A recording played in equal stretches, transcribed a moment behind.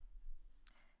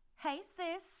Hey,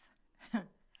 sis.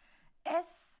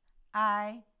 SIS.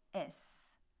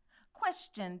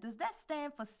 Question, does that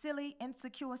stand for silly,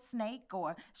 insecure snake,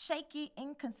 or shaky,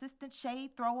 inconsistent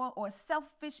shade thrower, or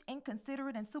selfish,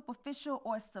 inconsiderate, and superficial,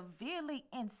 or severely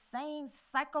insane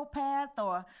psychopath,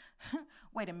 or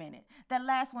wait a minute, that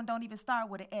last one don't even start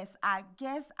with an S. I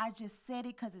guess I just said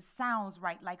it because it sounds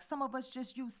right. Like some of us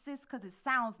just use sis because it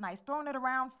sounds nice, throwing it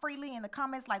around freely in the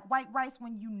comments like white rice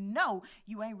when you know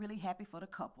you ain't really happy for the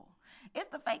couple. It's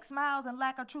the fake smiles and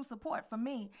lack of true support for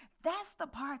me. That's the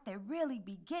part that really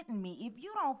be getting me. If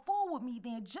you don't fool with me,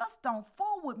 then just don't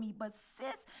fool with me. But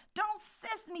sis, don't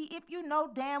sis me if you know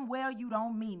damn well you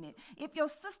don't mean it. If your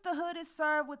sisterhood is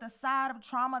served with a side of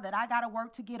trauma that I gotta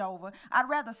work to get over, I'd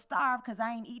rather starve because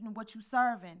I ain't eating what you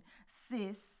serving,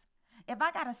 sis. If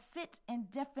I gotta sit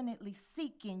indefinitely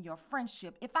seeking your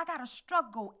friendship, if I gotta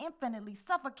struggle infinitely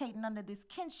suffocating under this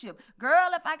kinship, girl,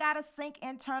 if I gotta sink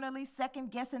internally second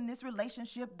guessing this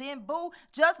relationship, then boo,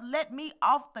 just let me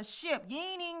off the ship. You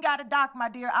ain't even gotta dock, my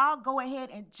dear. I'll go ahead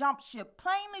and jump ship.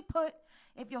 Plainly put,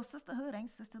 if your sisterhood ain't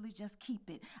sisterly, just keep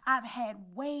it. I've had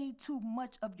way too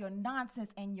much of your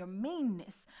nonsense and your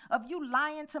meanness. Of you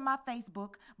lying to my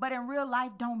Facebook, but in real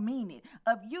life don't mean it.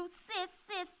 Of you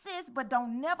sis, but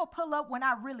don't never pull up when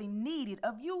I really need it.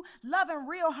 Of you loving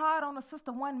real hard on a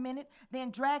sister 1 minute,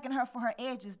 then dragging her for her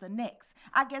edges the next.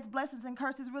 I guess blessings and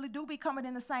curses really do be coming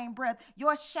in the same breath.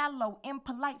 Your shallow,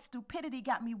 impolite stupidity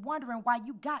got me wondering why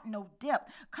you got no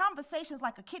depth. Conversations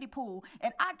like a kiddie pool,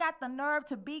 and I got the nerve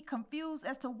to be confused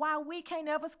as to why we can't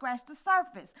ever scratch the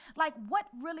surface. Like what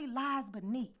really lies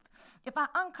beneath? If I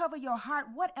uncover your heart,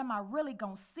 what am I really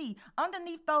gonna see?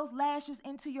 Underneath those lashes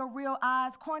into your real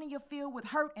eyes, cornea filled with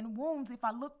hurt and wounds. If I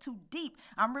look too deep,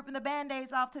 I'm ripping the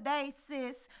band-aids off today,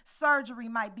 sis. Surgery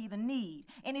might be the need.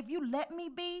 And if you let me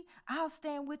be, I'll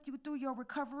stand with you through your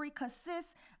recovery, cause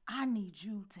sis, I need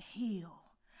you to heal.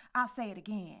 I'll say it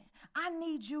again. I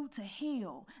need you to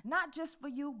heal, not just for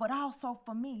you, but also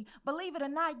for me. Believe it or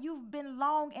not, you've been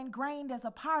long ingrained as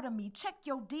a part of me. Check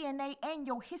your DNA and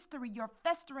your history. Your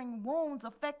festering wounds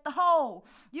affect the whole.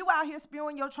 You out here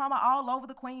spewing your trauma all over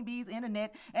the Queen Bee's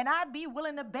internet, and I'd be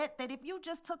willing to bet that if you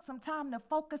just took some time to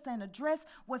focus and address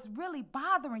what's really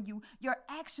bothering you, your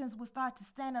actions would start to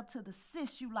stand up to the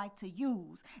sis you like to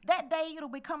use. That day, it'll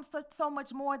become so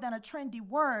much more than a trendy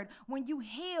word. When you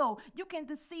heal, you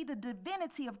can see the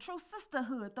divinity of true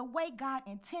sisterhood, the way God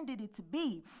intended it to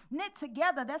be. Knit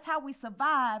together, that's how we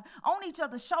survive. On each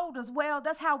other's shoulders, well,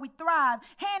 that's how we thrive.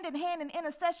 Hand in hand in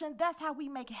intercession, that's how we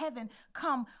make heaven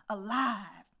come alive.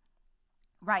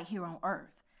 Right here on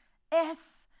earth.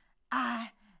 SIS.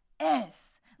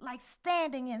 Like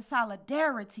standing in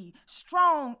solidarity,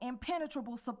 strong,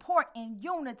 impenetrable support in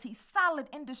unity, solid,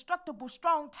 indestructible,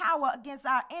 strong tower against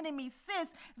our enemies.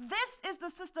 Sis, this is the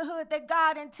sisterhood that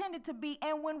God intended to be.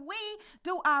 And when we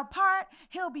do our part,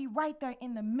 he'll be right there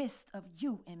in the midst of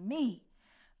you and me.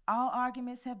 All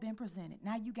arguments have been presented.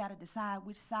 Now you got to decide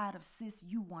which side of sis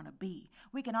you want to be.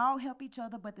 We can all help each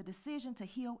other, but the decision to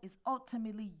heal is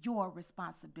ultimately your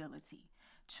responsibility.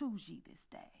 Choose ye this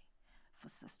day for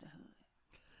sisterhood.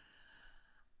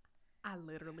 I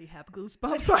literally have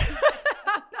goosebumps.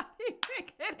 I'm not even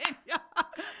kidding, y'all.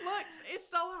 Look, it's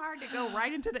so hard to go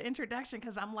right into the introduction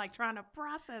because I'm like trying to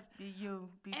process. Be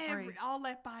free. All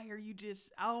that fire you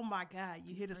just, oh my God,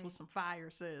 you hit us with some fire,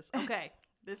 sis. Okay,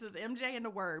 this is MJ and the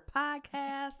Word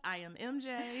podcast. I am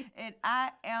MJ. And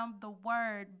I am the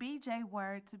Word, BJ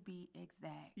Word to be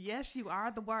exact. Yes, you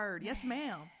are the Word. Yes,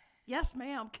 ma'am. Yes,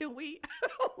 ma'am. Can we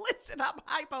listen? I'm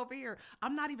hype over here.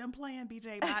 I'm not even playing,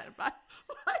 BJ. I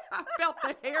felt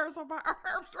the hairs on my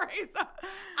arms raised up.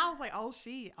 I was like,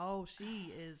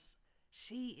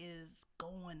 she is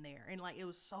going there. And like, it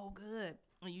was so good.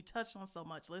 And you touched on so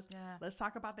much. Let's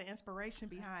talk about the inspiration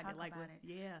behind it. Like,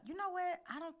 yeah. You know what?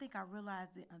 I don't think I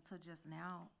realized it until just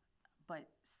now, but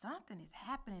something is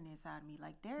happening inside me.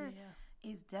 Like there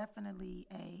is definitely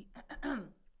a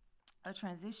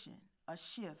transition, a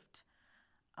shift,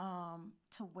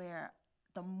 to where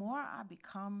the more I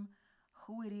become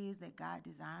who it is that God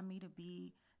designed me to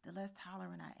be, the less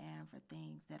tolerant I am for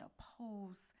things that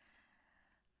oppose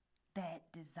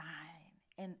that design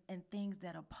and things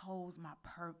that oppose my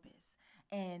purpose.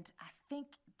 And I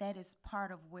think that is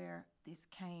part of where this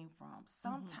came from.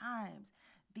 Sometimes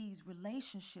these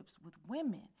relationships with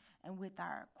women and with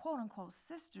our quote-unquote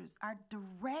sisters are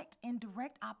in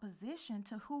direct opposition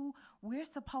to who we're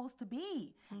supposed to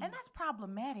be. And that's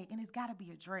problematic, and it's got to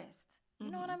be addressed.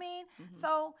 You know what I mean?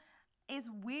 So it's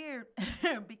weird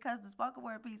because the spoken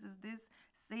word pieces this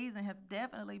season have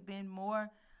definitely been more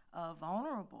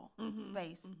vulnerable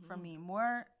space for me,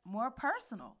 more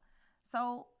personal.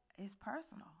 So it's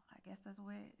personal. Like guess that's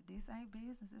where this ain't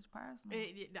business, it's personal.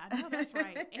 I know that's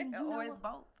right. And or it's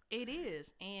both. It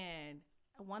is. And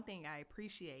one thing I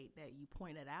appreciate that you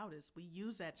pointed out is we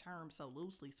use that term so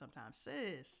loosely sometimes,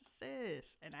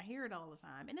 sis, and I hear it all the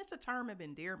time. And it's a term of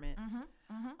endearment.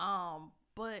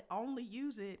 But only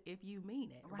use it if you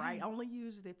mean it, right? Only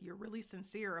use it if you're really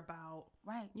sincere about,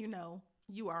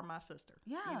 you are my sister.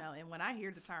 Yeah. And when I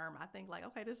hear the term, I think like,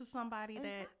 okay, this is somebody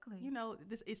that,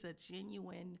 this is a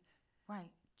genuine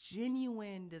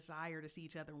desire to see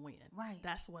each other win. Right.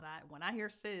 That's what when I hear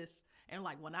sis, and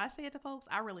like when I say it to folks,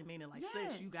 I really mean it like,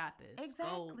 sis, you got this.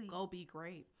 Exactly. Go be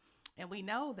great. And we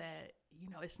know that,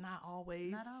 it's not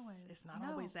always. It's not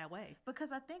always that way.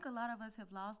 Because I think a lot of us have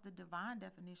lost the divine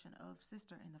definition of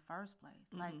sister in the first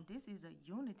place. Like, this is a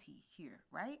unity here,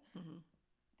 right?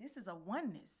 This is a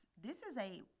oneness. This is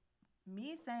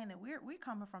me saying that we're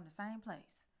coming from the same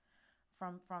place.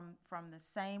 From the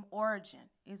same origin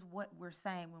is what we're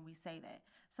saying when we say that.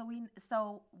 So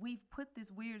we've put this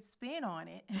weird spin on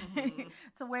it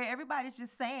to where everybody's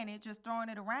just saying it, just throwing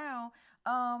it around,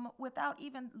 without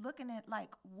even looking at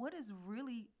like what is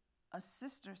really a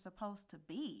sister supposed to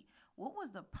be. What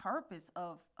was the purpose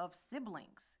of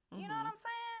siblings? You know what I'm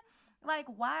saying? Like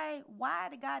why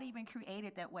did God even create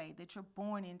it that way? That you're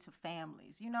born into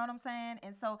families. You know what I'm saying?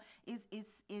 And so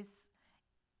it's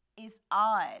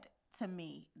odd to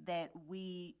me that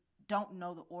we don't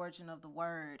know the origin of the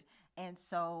word, and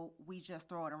so we just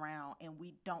throw it around and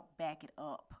we don't back it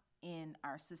up in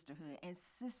our sisterhood. And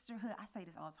sisterhood, I say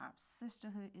this all the time,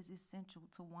 sisterhood is essential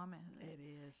to womanhood.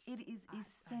 It is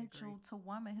essential to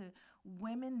womanhood.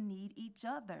 Women need each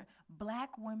other.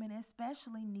 Black women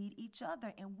especially need each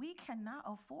other, and we cannot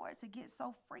afford to get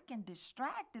so freaking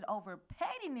distracted over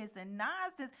pettiness and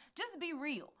nonsense. Just be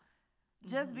real.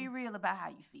 Just be real about how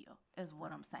you feel, is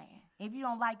what I'm saying. If you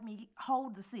don't like me,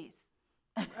 hold the sis.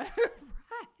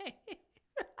 Right.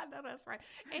 I know that's right.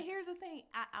 And here's the thing.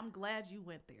 I'm glad you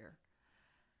went there.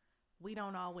 We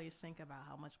don't always think about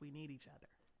how much we need each other.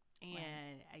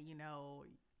 And,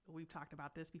 we've talked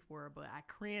about this before, but I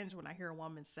cringe when I hear a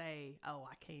woman say, oh,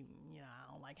 I can't,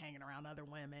 I don't like hanging around other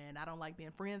women. I don't like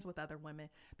being friends with other women,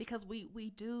 because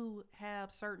we do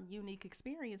have certain unique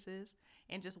experiences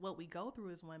and just what we go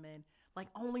through as women. Like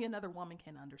only another woman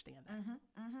can understand that.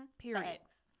 Period.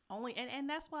 Facts. Only, and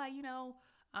that's why,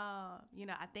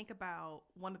 I think about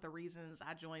one of the reasons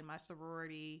I joined my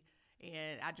sorority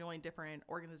and I joined different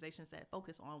organizations that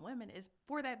focus on women is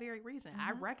for that very reason.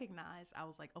 I recognized, I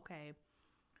was like, okay,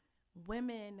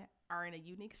 women are in a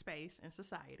unique space in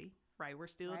society, right? We're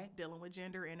still dealing with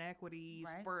gender inequities.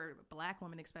 For Black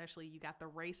women especially, you got the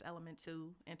race element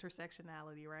too,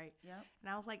 intersectionality, right? Yep. And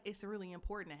I was like, it's really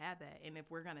important to have that. And if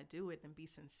we're going to do it, then be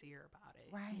sincere about it.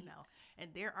 Right.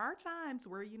 And there are times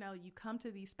where, you come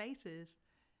to these spaces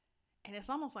and it's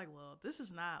almost like, well, this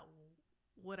is not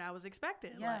what I was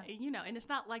expecting. Yeah. Like, and it's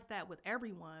not like that with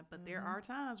everyone, but there are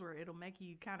times where it'll make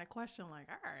you kind of question like,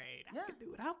 all right, I could do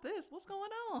without this. What's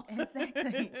going on?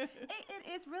 Exactly.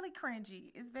 It's really cringy.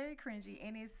 It's very cringy.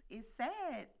 And it's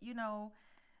sad,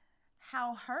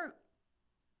 how hurt,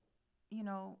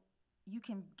 you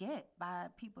can get by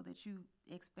people that you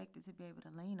expected to be able to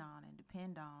lean on and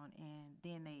depend on, and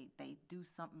then they do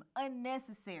something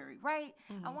unnecessary, right?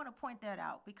 I want to point that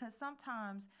out because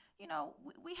sometimes,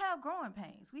 we have growing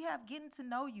pains. We have getting to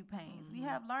know you pains. We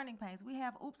have learning pains. We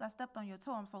have, oops, I stepped on your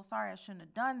toe. I'm so sorry. I shouldn't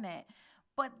have done that.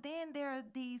 But then there are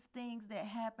these things that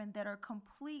happen that are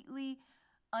completely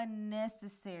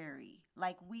unnecessary.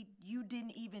 Like you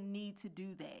didn't even need to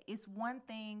do that. It's one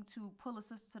thing to pull a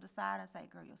sister to the side and say,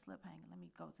 girl, your slip hanging. Let me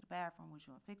go to the bathroom with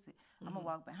you and fix it. I'm gonna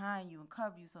walk behind you and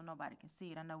cover you so nobody can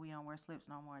see it. I know we don't wear slips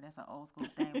no more. That's an old school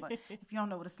thing. But if you don't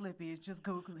know what a slip is, just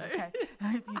Google it, okay?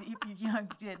 if you're young,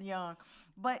 just young.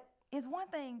 But it's one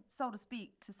thing, so to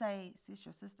speak, to say, sis,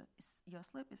 your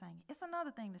slip is hanging. It's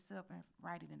another thing to sit up and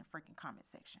write it in the freaking comment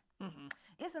section.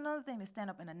 It's another thing to stand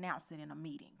up and announce it in a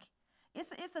meeting.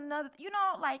 It's another,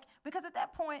 because at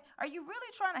that point, are you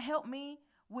really trying to help me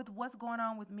with what's going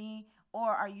on with me, or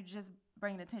are you just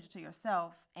bringing attention to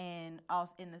yourself and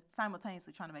also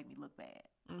simultaneously trying to make me look bad?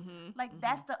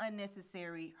 That's the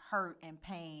unnecessary hurt and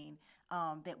pain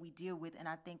that we deal with, and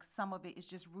I think some of it is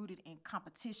just rooted in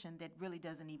competition that really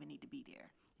doesn't even need to be there.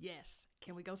 Yes.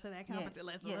 Can we go to that competition?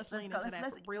 Yes. Let's lean into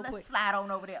that real quick. Let's slide on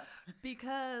over there.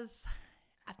 Because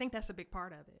I think that's a big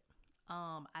part of it.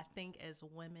 I think as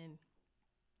women,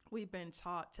 we've been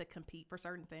taught to compete for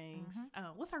certain things.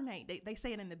 What's her name? They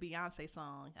say it in the Beyonce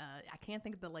song. I can't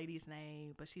think of the lady's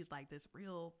name, but she's like this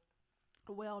real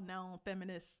well-known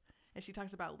feminist. And she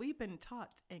talks about we've been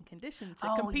taught and conditioned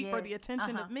to compete for the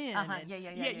attention of men. And,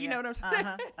 you know what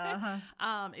I'm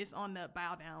saying? It's on the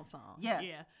Bow Down song.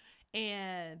 Yeah.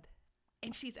 And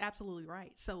she's absolutely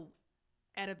right. So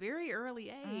at a very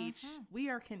early age, we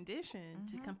are conditioned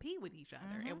to compete with each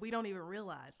other, and we don't even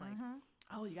realize, like,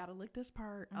 oh, you got to look this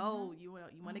part. Oh, you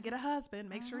want to get a husband.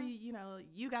 Make sure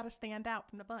you got to stand out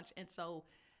from the bunch. And so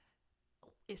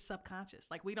it's subconscious.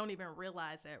 Like, we don't even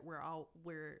realize that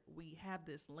we have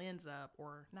this lens up,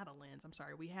 or not a lens, I'm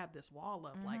sorry. We have this wall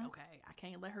up, like, okay, I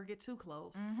can't let her get too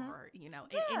close, or,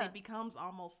 and it becomes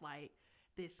almost like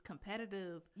this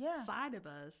competitive side of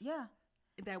us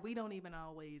that we don't even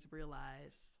always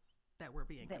realize that we're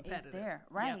being competitive. It's there,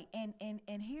 right? Yep.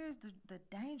 And here's the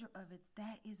danger of it.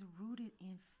 That is rooted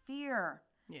in fear.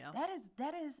 Yeah.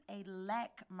 That is a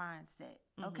lack mindset.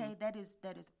 Okay? That is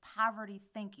poverty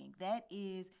thinking. That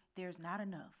is there's not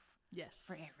enough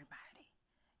for everybody.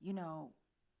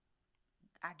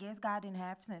 I guess God didn't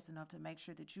have sense enough to make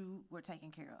sure that you were taken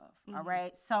care of. All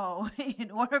right. So in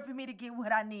order for me to get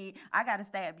what I need, I got to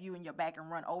stab you in your back and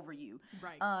run over you.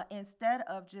 Right. Instead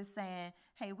of just saying,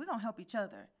 hey, we're going to help each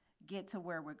other get to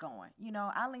where we're going.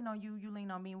 I lean on you, you lean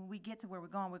on me. When we get to where we're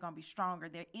going to be stronger.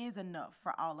 There is enough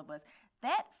for all of us.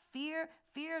 That fear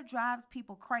drives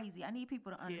people crazy. I need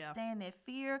people to understand that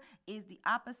fear is the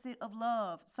opposite of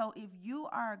love. So if you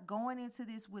are going into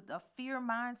this with a fear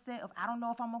mindset of, I don't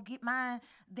know if I'm going to get mine,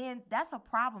 then that's a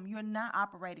problem. You're not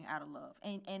operating out of love.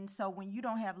 And so when you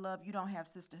don't have love, you don't have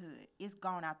sisterhood. It's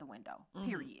gone out the window,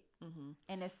 period.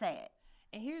 And it's sad.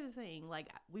 And here's the thing, like,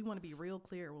 we want to be real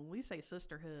clear. When we say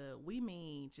sisterhood, we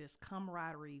mean just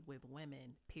camaraderie with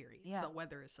women, period. Yeah. So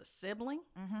whether it's a sibling,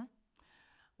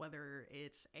 whether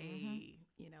it's a,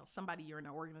 somebody you're in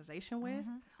an organization with,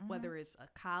 whether it's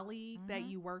a colleague that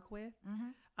you work with,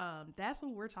 that's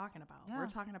what we're talking about. Yeah. We're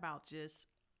talking about just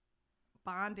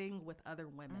bonding with other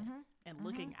women and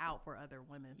looking out for other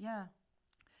women. Yeah.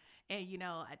 And,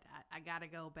 I got to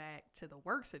go back to the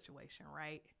work situation,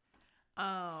 right?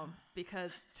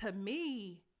 Because to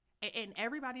me, and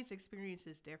everybody's experience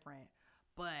is different,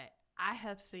 but I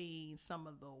have seen some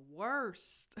of the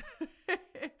worst,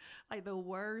 like the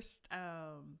worst,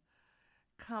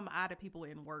 come out of people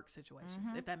in work situations,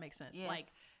 if that makes sense.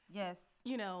 Yes.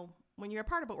 When you're a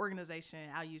part of an organization,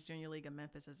 I'll use Junior League of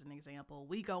Memphis as an example.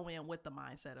 We go in with the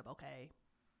mindset of, okay,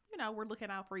 we're looking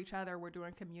out for each other. We're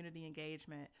doing community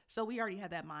engagement. So we already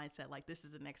had that mindset, like this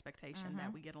is an expectation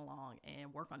that we get along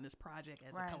and work on this project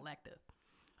as a collective.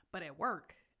 But at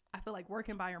work, I feel like work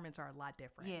environments are a lot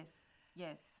different.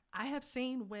 Yes. I have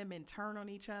seen women turn on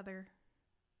each other,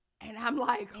 and I'm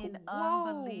like, in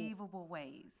unbelievable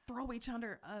ways. Throw each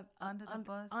other under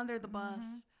the bus.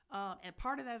 And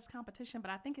part of that is competition,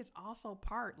 but I think it's also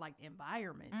part like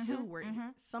environment too, where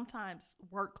sometimes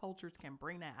work cultures can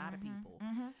bring that out of people.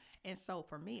 And so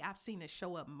for me, I've seen it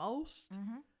show up most,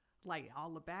 like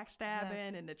all the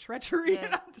backstabbing and the treachery.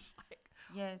 And I'm just like,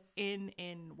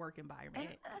 in work environment.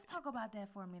 And let's talk about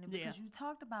that for a minute, because you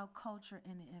talked about culture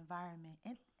and the environment.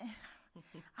 And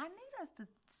I need us to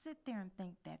sit there and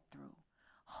think that through.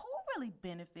 Who really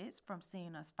benefits from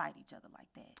seeing us fight each other like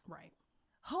that? Right.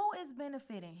 Who is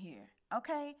benefiting here?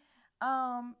 Okay.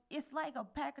 It's like a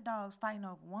pack of dogs fighting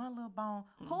over one little bone.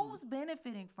 Who's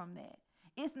benefiting from that?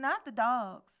 It's not the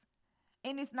dogs,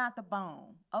 and it's not the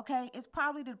bone. Okay. It's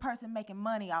probably the person making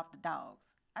money off the dogs.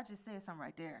 I just said something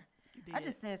right there. I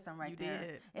just said something right there.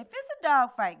 Did. If it's a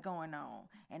dog fight going on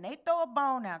and they throw a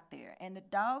bone out there and the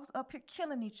dogs up here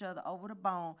killing each other over the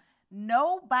bone,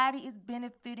 nobody is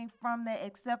benefiting from that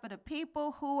except for the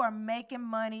people who are making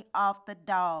money off the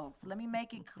dogs. Let me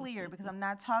make it clear, because I'm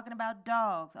not talking about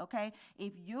dogs, okay?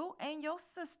 If you and your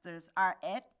sisters are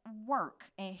at work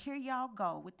and here y'all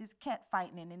go with this cat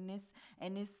fighting and this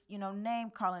name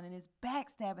calling and this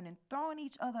backstabbing and throwing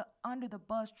each other under the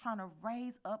bus, trying to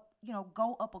raise up,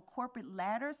 go up a corporate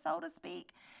ladder, so to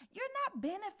speak, you're not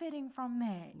benefiting from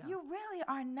that. No. You really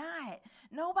are not.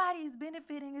 Nobody's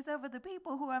benefiting except for the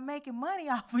people who are making money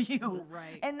off of you.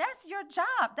 Right. And that's your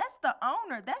job. That's the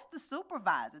owner. That's the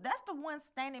supervisor. That's the one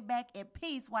standing back at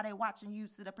peace while they're watching you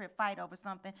sit up here fight over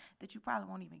something that you probably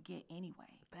won't even get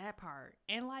anyway. That part.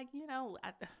 And I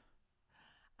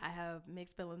have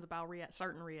mixed feelings about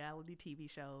certain reality TV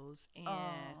shows. And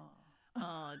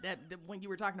that when you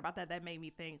were talking about that made me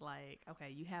think like, okay,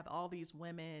 you have all these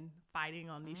women fighting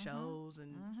on these shows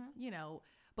and,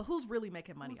 but who's really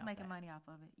making money off money off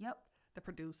of it? Yep. The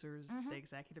producers, the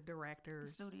executive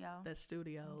directors, the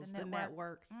studios, the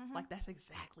networks. Like, that's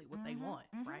exactly what they want,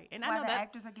 right? And I know that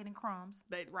actors are getting crumbs.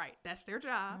 Right. That's their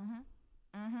job.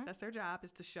 That's their job,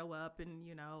 is to show up and,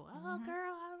 oh,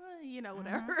 girl,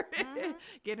 whatever.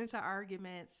 Get into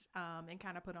arguments and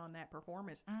kind of put on that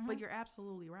performance. But you're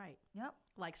absolutely right. Yep.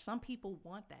 Like, some people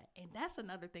want that. And that's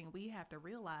another thing we have to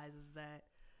realize, is that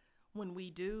when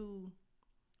we do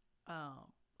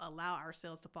allow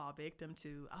ourselves to fall victim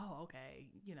to, oh, okay,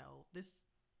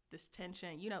 this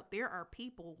tension, there are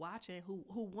people watching who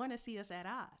want to see us at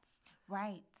odds.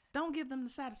 Right. Don't give them the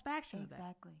satisfaction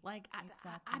Exactly. of that. Like,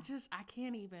 I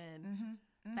can't even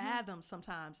fathom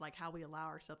sometimes, like, how we allow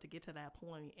ourselves to get to that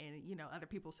point, and other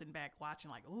people sitting back watching,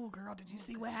 like, oh, girl, did you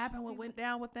see what happened, what went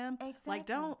down with them? Exactly. Like,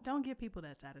 don't give people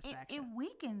that satisfaction. It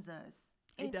weakens us.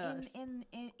 It does. And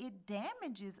it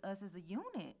damages us as a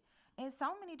unit in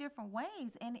so many different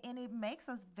ways, and it makes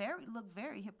us look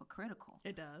very hypocritical.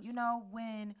 It does.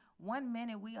 When one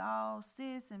minute we all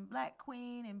cis and black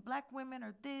queen and black women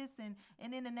are this, and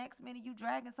then the next minute you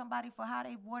dragging somebody for how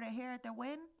they wore their hair at their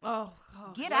wedding.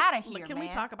 Get out of here, Can man.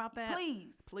 we talk about that?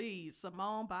 Please,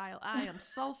 Simone Biles. I am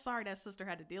so sorry that sister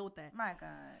had to deal with that. My God.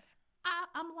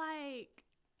 I'm like,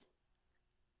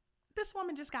 this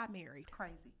woman just got married. It's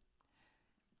crazy.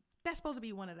 That's supposed to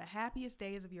be one of the happiest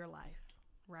days of your life.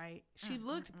 Right? She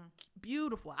looked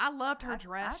beautiful. I loved her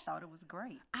dress. I thought it was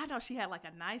great. I know she had like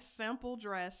a nice, simple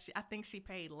dress. I think she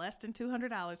paid less than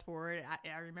 $200 for it.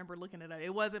 I remember looking it up.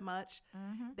 It wasn't much.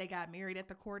 They got married at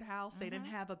the courthouse. They didn't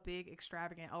have a big,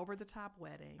 extravagant, over-the-top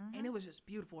wedding. And it was just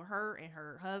beautiful. Her and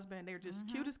her husband, they're just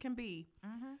cute as can be.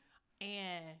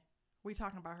 And we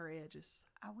talking about her edges.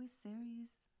 Are we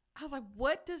serious? I was like,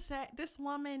 what does that? This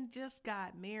woman just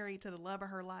got married to the love of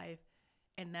her life.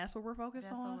 And that's what we're focused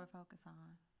on? That's what we're focused on.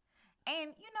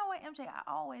 And you know what, MJ,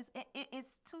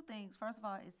 it's two things. First of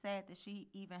all, it's sad that she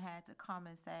even had to come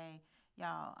and say,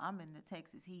 y'all, I'm in the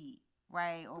Texas heat,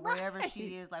 right? Or wherever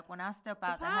she is. Like, when I step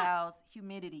out the house,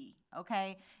 humidity,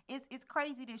 okay? It's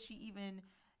crazy that she even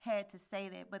had to say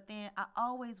that. But then I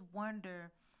always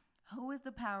wonder, who is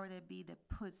the power that be that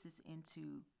puts this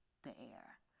into the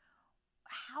air?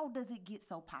 How does it get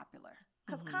so popular?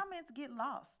 Because comments get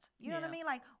lost. You know what I mean?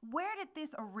 Like, where did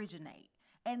this originate?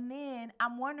 And then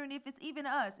I'm wondering if it's even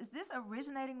us. Is this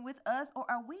originating with us, or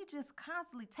are we just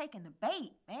constantly taking the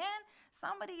bait, man?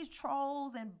 Some of these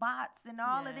trolls and bots and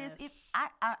all of this. I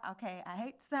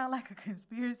hate to sound like a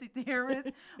conspiracy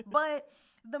theorist, but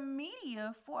the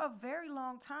media, for a very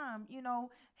long time,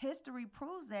 history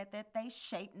proves that they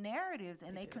shape narratives,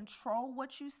 and they control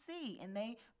what you see, and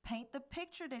they paint the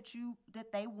picture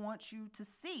that they want you to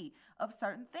see of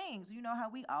certain things. You know how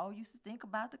we all used to think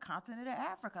about the continent of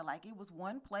Africa, like it was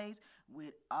one place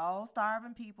with all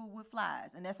starving people with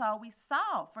flies, and that's all we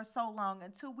saw for so long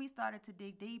until we started to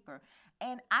dig deeper.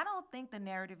 And I don't think the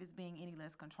narrative is being any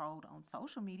less controlled on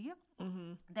social media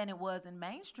than it was in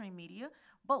mainstream media.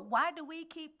 But why do we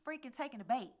keep freaking taking the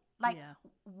bait? Like,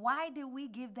 why do we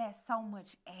give that so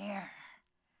much air?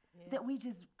 That we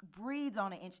just breathe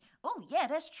on it. And oh, yeah,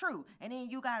 that's true. And then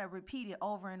you got to repeat it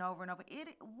over and over and over.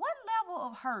 What level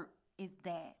of hurt is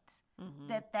that?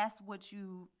 That's what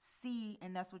you see,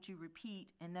 and that's what you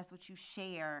repeat, and that's what you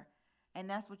share, and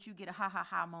that's what you get a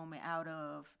ha moment out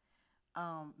of,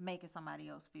 making somebody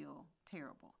else feel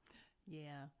terrible.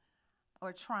 Yeah.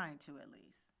 Or trying to, at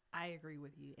least. I agree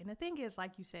with you. And the thing is,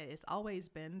 like you said, it's always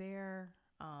been there.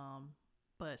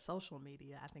 But social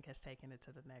media, I think, has taken it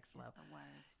to the next level. It's the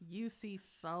worst. You see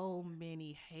so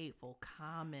many hateful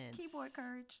comments. Keyboard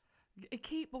courage.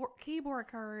 Keyboard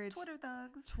courage. Twitter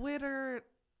thugs. Twitter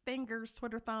fingers,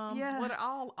 Twitter thumbs. Yeah.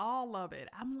 All of it.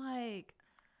 I'm like,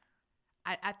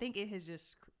 I think it has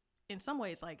just, in some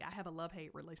ways, like, I have a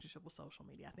love-hate relationship with social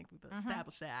media. I think we've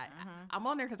established that. I'm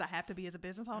on there because I have to be as a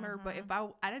business owner. But if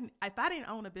I didn't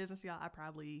own a business, y'all, I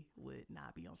probably would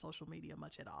not be on social media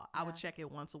much at all. I would check it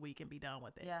once a week and be done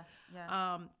with it.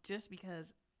 Yeah. Just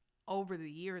because over the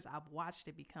years I've watched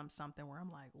it become something where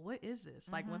I'm like, what is this?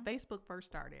 Like, when Facebook first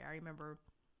started, I remember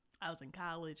I was in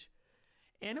college,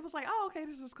 and it was like, oh, okay,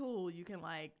 this is cool. You can,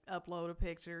 like, upload a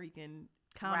picture. You can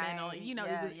comment on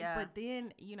it, but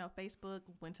then Facebook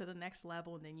went to the next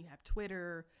level, and then you have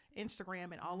Twitter,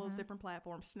 Instagram, and all those different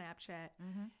platforms, Snapchat,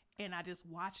 and I just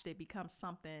watched it become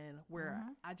something where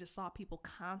I just saw people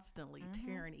constantly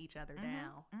tearing each other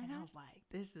down, and I was like,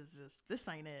 this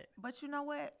ain't it. But you know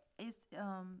what, it's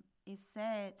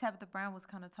sad. Tabitha Brown was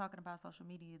kind of talking about social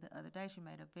media the other day. She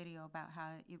made a video about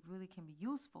how it really can be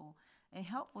useful and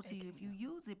helpful to you if you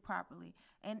use it properly.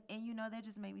 And that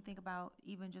just made me think about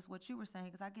even just what you were saying,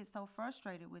 because I get so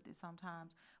frustrated with it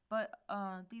sometimes. But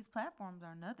these platforms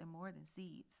are nothing more than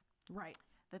seeds. Right.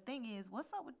 The thing is,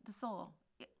 what's up with the soil?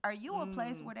 Are you a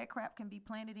place where that crap can be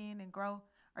planted in and grow?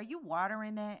 Are you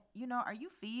watering that? You know, are you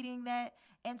feeding that?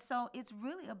 And so it's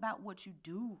really about what you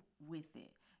do with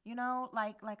it. You know,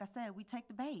 like I said, we take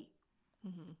the bait.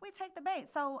 Mm-hmm. We take the bait.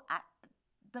 So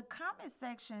the comment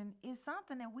section is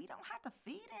something that we don't have to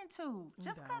feed into.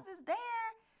 Just because it's there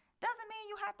doesn't mean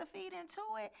you have to feed into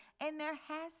it. And there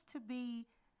has to be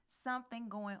something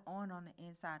going on the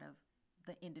inside of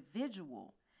the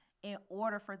individual in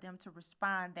order for them to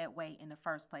respond that way in the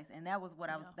first place. And that was what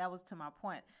that was to my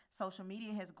point. Social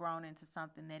media has grown into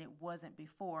something that it wasn't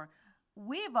before.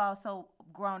 We've also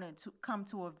come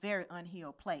to a very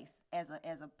unhealed place as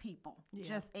a people,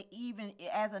 just even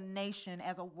as a nation,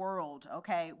 as a world.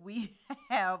 Okay, we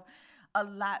have a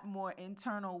lot more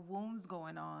internal wounds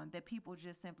going on that people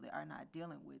just simply are not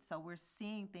dealing with. So we're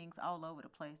seeing things all over the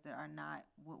place that are not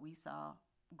what we saw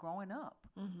growing up.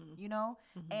 You know,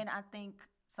 and I think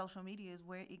social media is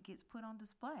where it gets put on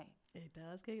display. It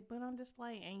does get put on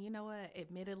display, and you know what?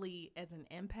 Admittedly, as an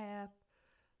empath,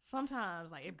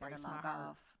 sometimes like it breaks my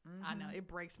heart. I know it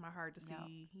breaks my heart to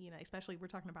see, you know, especially we're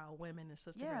talking about women and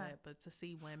sisterhood, but to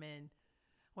see women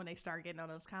when they start getting on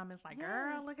those comments like,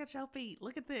 "Girl, look at your feet.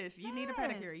 Look at this. You need a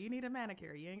pedicure. You need a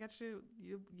manicure. You ain't got your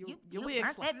wig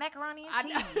burnt that macaroni and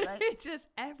cheese." Like, just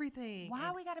everything.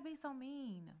 Why we gotta be so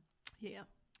mean? Yeah.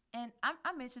 And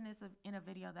I mentioned this in a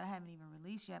video that I haven't even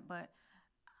released yet, but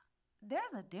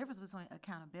there's a difference between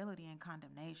accountability and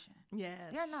condemnation.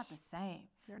 Yes. They're not the same.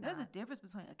 There's not. a difference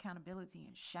between accountability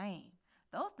and shame.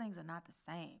 Those things are not the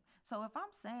same. So if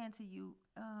I'm saying to you,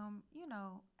 you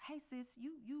know, hey sis,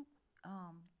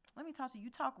 let me talk to you. You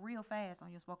talk real fast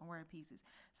on your spoken word pieces.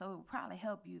 So it would probably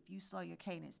help you if you slow your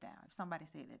cadence down. If somebody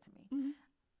said that to me. Mm-hmm.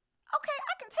 Okay,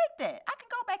 I can take that. I can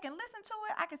go back and listen to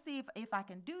it. I can see if I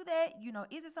can do that. You know,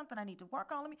 is it something I need to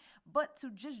work on? But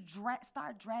to just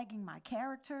start dragging my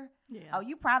character. Yeah. Oh,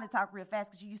 you probably talk real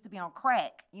fast because you used to be on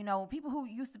crack. You know, people who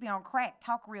used to be on crack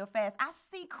talk real fast. I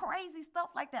see crazy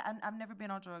stuff like that. I've never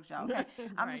been on drugs, y'all. Okay?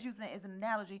 I'm just using that as an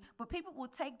analogy. But people will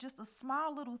take just a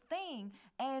small little thing,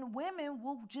 and women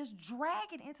will just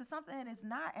drag it into something that is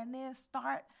not, and then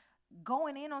start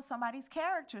going in on somebody's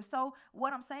character. So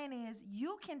what I'm saying is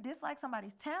you can dislike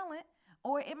somebody's talent,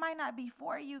 or it might not be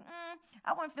for you.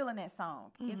 I wasn't feeling that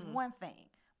song. It's one thing.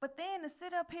 But then to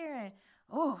sit up here and,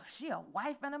 oh, she a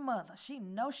wife and a mother. She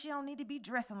knows she don't need to be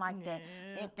dressing like that.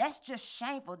 That's just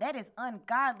shameful. That is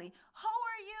ungodly. Who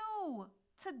are you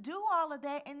to do all of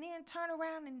that and then turn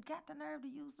around and got the nerve to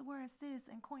use the word sis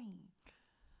and queen?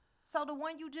 So the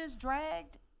one you just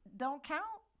dragged don't count?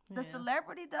 The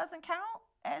celebrity doesn't count?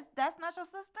 As that's not your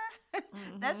sister?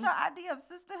 That's your idea of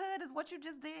sisterhood is what you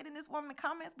just did in this woman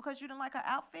comments because you didn't like her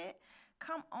outfit?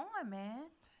 Come on, man.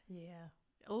 Yeah.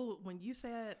 Oh, when you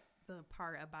said the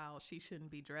part about she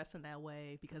shouldn't be dressing that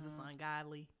way because it's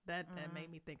ungodly, that made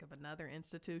me think of another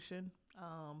institution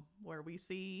where we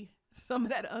see some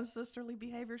of that unsisterly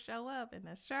behavior show up in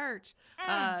this church.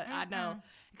 I know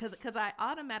because I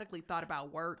automatically thought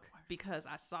about work because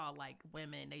I saw like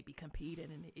women, they be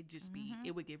competing and it just be,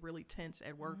 it would get really tense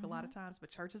at work a lot of times.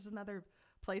 But church is another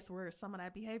place where some of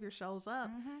that behavior shows up.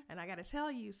 And I got to tell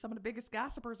you, some of the biggest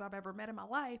gossipers I've ever met in my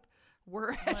life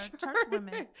were church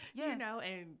women. Yes. You know,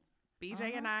 and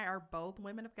BJ and I are both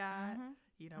women of God.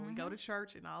 You know, we go to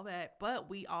church and all that, but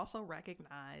we also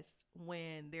recognize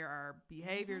when there are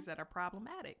behaviors that are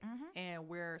problematic and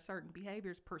where certain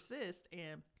behaviors persist,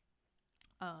 and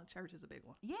church is a big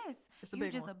one. Yes. It's a You're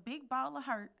big just one. a big ball of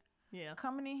hurt. Yeah.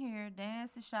 Coming in here,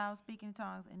 dancing, shouting, speaking in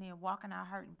tongues, and then walking out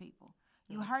hurting people.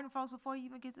 You hurting folks before you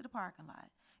even get to the parking lot.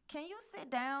 Can you sit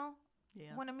down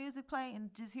when the music play and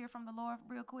just hear from the Lord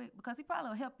real quick? Because he probably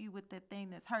will help you with that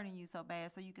thing that's hurting you so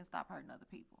bad so you can stop hurting other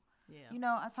people. Yeah. You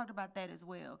know, I talked about that as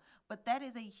well. But that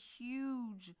is a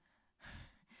huge,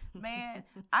 man,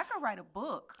 I could write a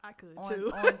book. I could on,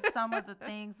 too. on some of the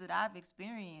things that I've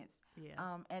experienced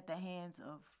at the hands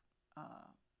of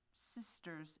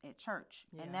sisters at church.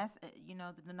 And that's, you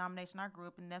know, the denomination I grew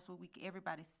up in, that's what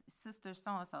everybody's sister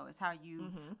so-and-so is how you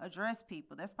address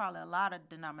people. That's probably a lot of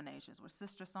denominations where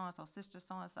sister so-and-so, sister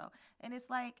so-and-so. And it's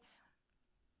like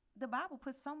the Bible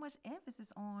puts so much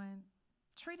emphasis on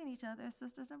treating each other as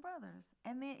sisters and brothers.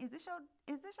 And then is this your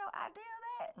idea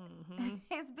of that?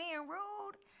 It's being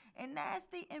rude and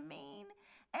nasty and mean.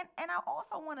 And I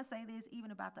also want to say this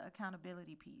even about the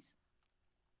accountability piece.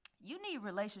 You need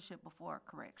relationship before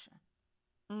correction.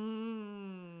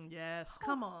 Yes.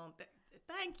 Come on.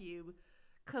 Thank you.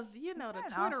 Because, you know, the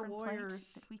an Twitter offering warriors.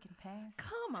 plate that we can pass.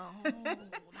 Come on.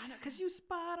 Because you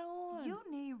spot on. You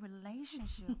need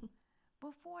relationship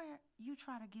before you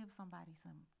try to give somebody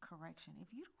some correction.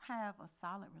 If you don't have a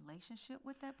solid relationship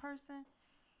with that person,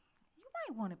 you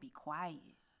might want to be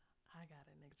quiet. I got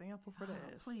an example for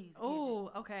this. Please.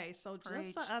 Oh, okay. So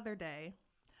Preach. just the other day,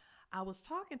 I was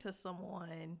talking to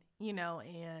someone,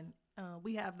 and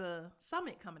we have the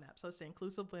summit coming up. So it's the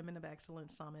Inclusive Women of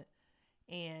Excellence Summit,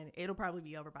 and it'll probably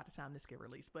be over by the time this get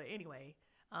released. But anyway,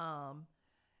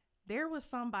 there was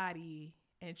somebody,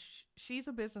 and she's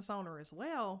a business owner as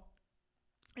well.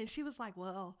 And she was like,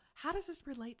 well, how does this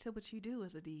relate to what you do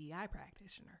as a DEI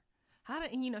practitioner?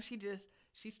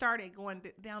 She started going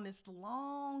down this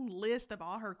long list of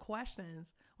all her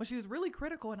questions when she was really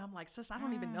critical. And I'm like, sis, I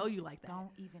don't even know you like that.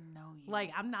 Don't even know you.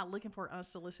 Like, I'm not looking for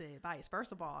unsolicited advice.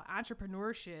 First of all,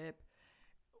 entrepreneurship,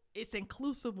 it's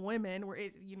inclusive women where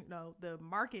the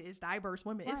market is diverse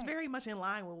women. Right. It's very much in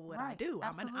line with what I do.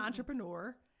 Absolutely. I'm an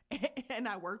entrepreneur. And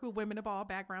I work with women of all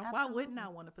backgrounds. Absolutely. Why wouldn't I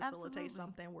want to facilitate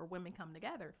something where women come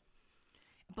together?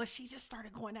 But she just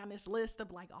started going down this list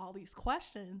of like all these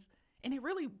questions, and it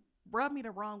really rubbed me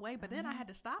the wrong way. But then I had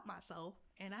to stop myself,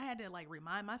 and I had to like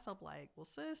remind myself, like, well,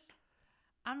 sis,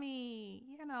 I mean,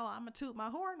 I'm gonna toot my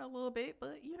horn a little bit,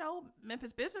 but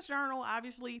Memphis Business Journal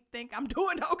obviously think I'm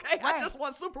doing okay. Right. I just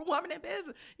want Superwoman in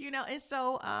business, and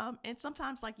so and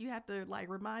sometimes like you have to like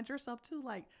remind yourself too,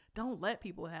 like, don't let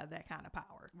people have that kind of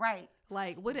power. Right.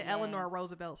 Like, what did Eleanor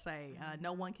Roosevelt say?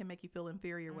 No one can make you feel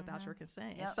inferior without your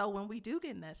consent. Yep. And so when we do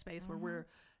get in that space where we're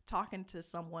talking to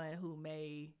someone who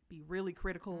may be really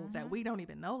critical that we don't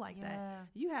even know like that,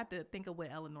 you have to think of what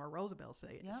Eleanor Roosevelt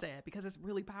said, because it's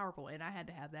really powerful. And I had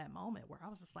to have that moment where I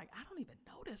was just like, I don't even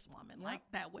know this woman like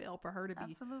that well for her to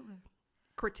be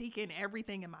critiquing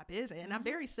everything in my business. And I'm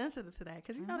very sensitive to that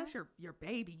because, that's your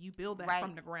baby. You build that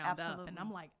from the ground up. And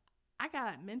I'm like, I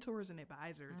got mentors and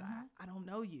advisors. I don't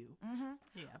know you.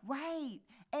 Yeah. Right.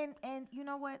 And you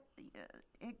know what?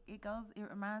 It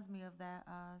reminds me of that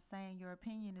saying, your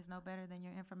opinion is no better than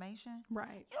your information.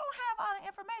 Right. You don't have all the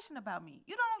information about me.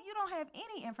 You don't have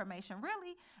any information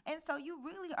really. And so you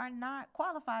really are not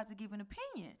qualified to give an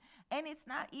opinion. And it's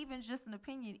not even just an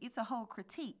opinion, it's a whole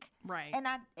critique. Right. And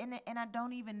I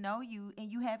don't even know you,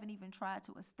 and you haven't even tried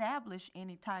to establish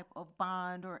any type of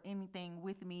bond or anything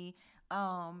with me.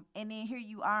 And then here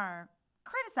you are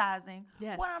criticizing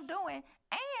what I'm doing,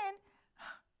 and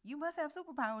you must have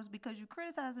superpowers because you're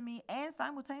criticizing me and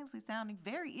simultaneously sounding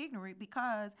very ignorant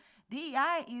because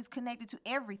DEI is connected to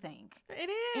everything. It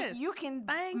is. You can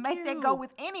make that go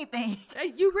with anything.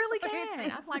 You really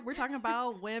can. I'm like, we're talking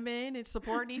about women and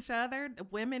supporting each other,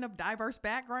 women of diverse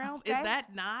backgrounds. Okay. Is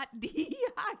that not DEI?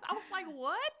 I was like,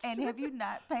 what? And have you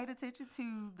not paid attention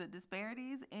to the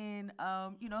disparities in,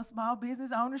 small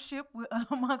business ownership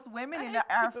amongst women and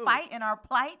our fight and our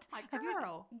plight? Like,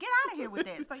 girl. Get out of here with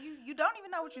that. So you don't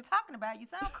even know what you're talking about. You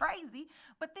sound crazy.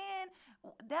 But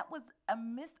then that was a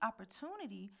missed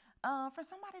opportunity for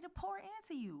somebody to pour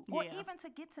into you, or even to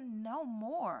get to know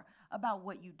more about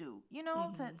what you do,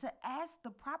 to ask the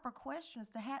proper questions,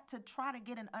 to try to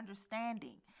get an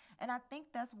understanding. And I think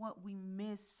that's what we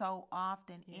miss so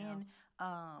often in,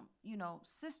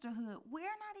 sisterhood. We're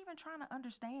not even trying to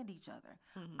understand each other.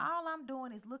 All I'm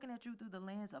doing is looking at you through the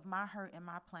lens of my hurt and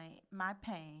my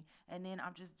pain, and then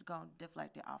I'm just going to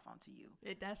deflect it off onto you.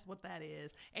 That's what that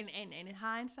is. And in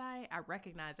hindsight, I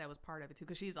recognize that was part of it too,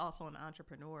 because she's also an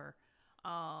entrepreneur.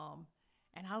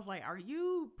 And I was like, are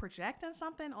you projecting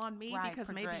something on me? Right, because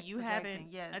maybe you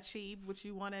haven't achieved what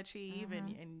you want to achieve, and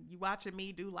you watching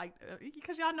me do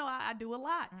because y'all know I do a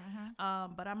lot.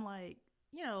 But I'm like,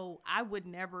 I would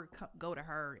never go to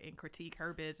her and critique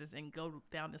her business and go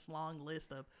down this long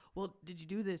list of, well, did you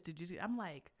do this? I'm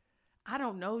like, I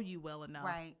don't know you well enough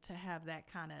to have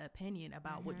that kind of opinion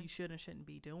about what you should and shouldn't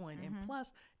be doing. And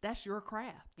plus, that's your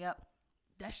craft. Yep.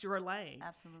 That's your lane.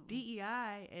 Absolutely.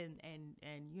 DEI and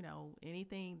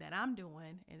anything that I'm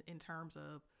doing in terms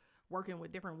of working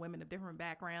with different women of different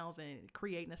backgrounds and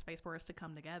creating a space for us to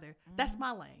come together. That's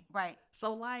my lane. Right.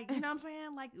 So like, you know what I'm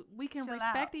saying? Like, we can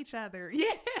respect each other.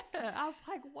 Yeah. I was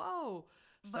like, whoa.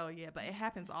 But it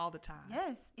happens all the time.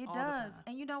 Yes, it does.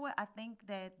 And you know what? I think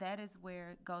that is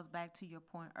where it goes back to your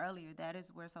point earlier. That is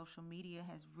where social media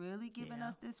has really given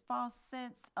us this false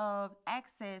sense of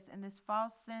access and this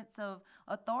false sense of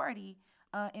authority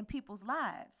in people's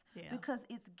lives. Yeah. Because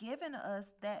it's given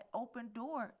us that open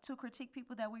door to critique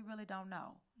people that we really don't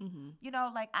know.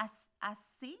 Like I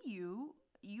see you.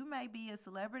 You may be a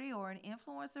celebrity or an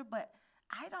influencer, but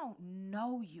I don't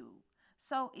know you.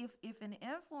 So if an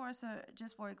influencer,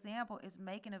 just for example, is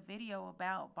making a video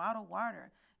about bottled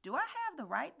water, do I have the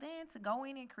right then to go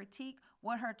in and critique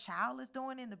what her child is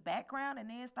doing in the background and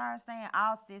then start saying,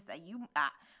 oh, sis, I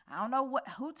don't know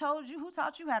who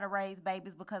taught you how to raise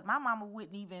babies, because my mama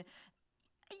wouldn't even,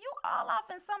 you all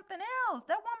off in something else.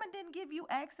 That woman didn't give you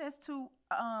access to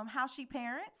how she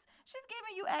parents. She's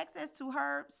giving you access to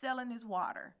her selling this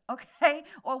water, okay,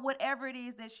 or whatever it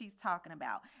is that she's talking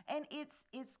about. And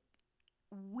it's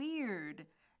weird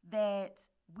that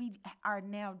we are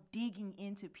now digging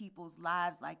into people's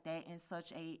lives like that in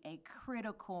such a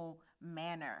critical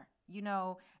manner, you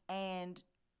know, and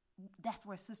that's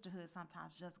where sisterhood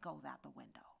sometimes just goes out the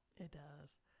window. It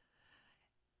does.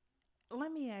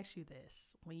 Let me ask you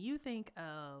this. When you think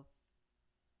of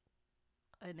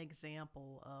an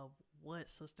example of what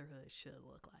sisterhood should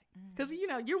look like, because, you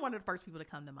know, you're one of the first people to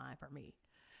come to mind for me.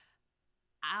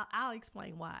 I'll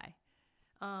explain why.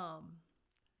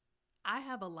 I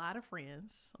have a lot of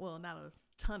friends. Well, not a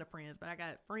ton of friends, but I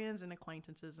got friends and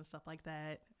acquaintances and stuff like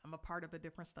that. I'm a part of a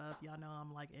different stuff. Y'all know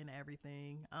I'm like in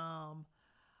everything.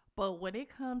 But when it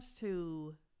comes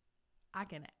to, I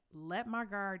can let my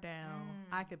guard down.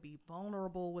 I could be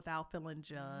vulnerable without feeling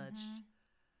judged.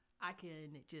 I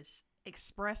can just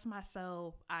express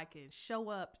myself. I can show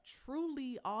up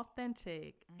truly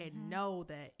authentic and know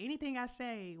that anything I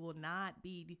say will not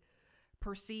be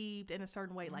perceived in a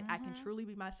certain way. Like I can truly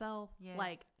be myself. Yes.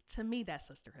 Like to me, that's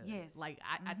sisterhood. Yes. Like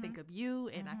I think of you,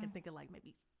 and I can think of like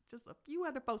maybe just a few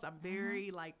other folks. I'm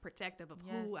very like protective of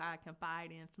who I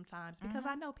confide in sometimes because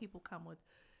I know people come with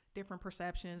different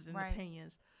perceptions and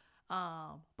opinions.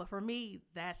 But for me,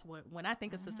 that's when I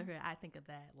think of sisterhood, I think of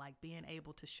that, like being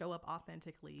able to show up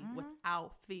authentically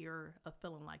without fear of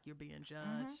feeling like you're being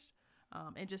judged.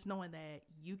 And just knowing that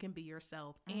you can be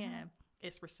yourself and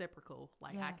it's reciprocal.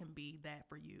 Like I can be that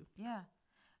for you. Yeah,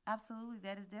 absolutely.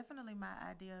 That is definitely my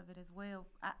idea of it as well.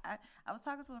 I was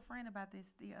talking to a friend about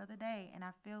this the other day, and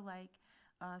I feel like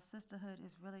sisterhood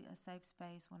is really a safe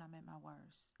space when I'm at my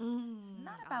worst. It's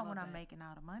not about when I'm making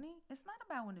all the money. It's not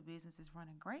about when the business is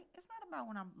running great. It's not about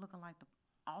when I'm looking like the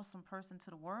awesome person to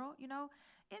the world. You know,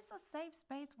 it's a safe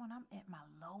space when I'm at my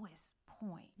lowest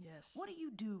point. Yes. What do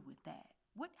you do with that?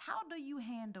 How do you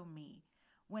handle me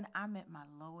when I'm at my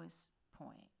lowest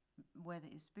point? Whether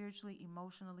it's spiritually,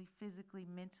 emotionally, physically,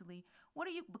 mentally.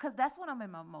 Because that's when I'm at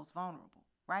my most vulnerable,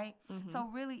 right? So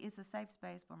really it's a safe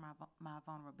space for my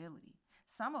vulnerability.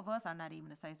 Some of us are not even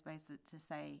a safe space to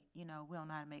say, you know, we don't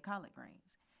know how to make collard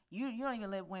greens. You don't even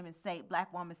let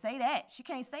black women say that. She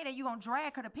can't say that. You're going to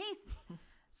drag her to pieces.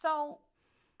 So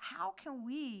how can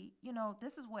we, you know,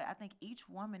 this is what I think each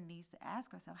woman needs to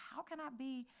ask herself. How can I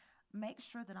make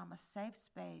sure that I'm a safe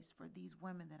space for these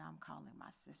women that I'm calling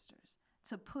my sisters,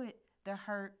 to put their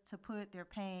hurt, to put their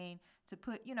pain, to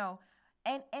put, you know,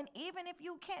 and even if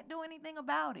you can't do anything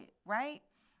about it, right?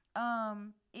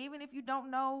 Even if you don't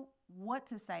know what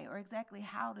to say or exactly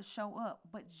how to show up,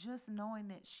 but just knowing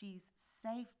that she's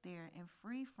safe there and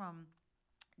free from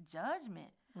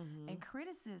judgment and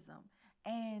criticism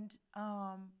and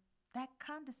that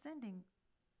condescending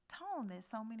tone that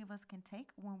so many of us can take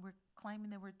when we're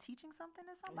claiming that we're teaching something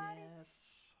to somebody. Yes.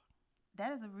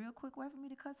 That is a real quick way for me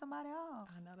to cut somebody off.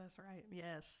 I know that's right.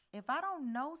 Yes. If I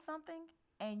don't know something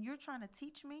and you're trying to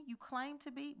teach me, you claim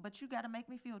to be, but you got to make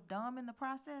me feel dumb in the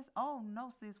process. Oh, no,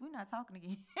 sis, we're not talking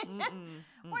again.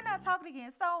 We're not talking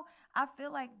again. So I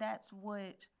feel like that's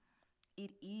what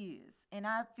it is. And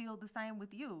I feel the same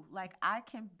with you. Like I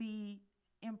can be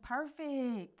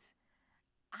imperfect.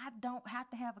 I don't have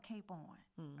to have a cape on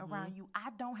around you. I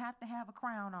don't have to have a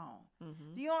crown on.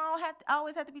 So you don't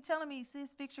always have to be telling me,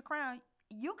 sis, fix your crown.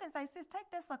 You can say, sis,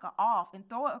 take that sucker off and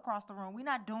throw it across the room. We're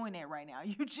not doing that right now.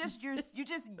 You just you,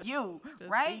 just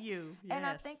right? Be you. Yes. And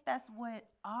I think that's what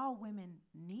all women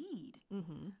need.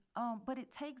 But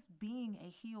it takes being a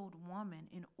healed woman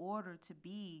in order to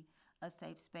be a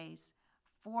safe space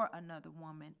for another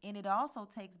woman. And it also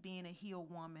takes being a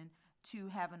healed woman to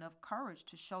have enough courage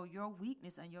to show your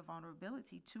weakness and your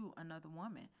vulnerability to another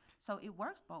woman. So it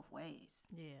works both ways.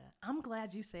 Yeah. I'm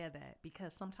glad you said that,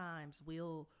 because sometimes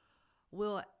we'll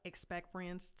expect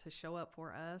friends to show up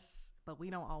for us, but we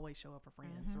don't always show up for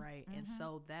friends, right? And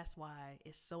so that's why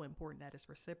it's so important that it's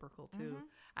reciprocal too.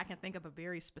 I can think of a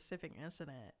very specific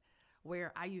incident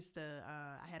where I used to,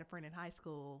 I had a friend in high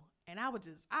school, and I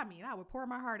would pour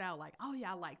my heart out like, oh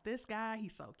yeah, I like this guy.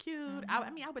 He's so cute. I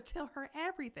would tell her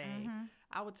everything.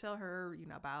 I would tell her, you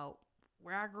know, about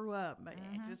where I grew up. But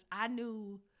I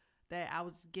knew that I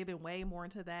was giving way more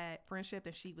into that friendship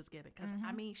than she was giving. Because,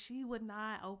 she would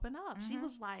not open up. She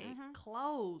was like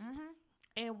closed.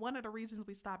 And one of the reasons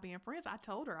we stopped being friends, I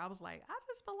told her, I was like, I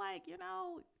just feel like, you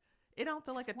know, it don't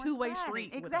feel like a two-way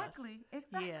street with us. Exactly.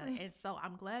 Yeah, and so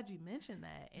I'm glad you mentioned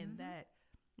that, and that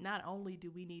not only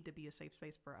do we need to be a safe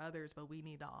space for others, but we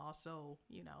need to also,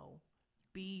 you know,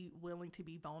 be willing to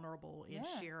be vulnerable and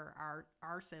Yeah. share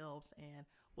ourselves and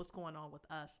what's going on with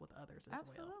us with others as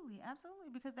Absolutely, absolutely,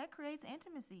 because that creates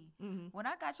intimacy. well. Mm-hmm. When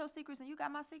I got your secrets and you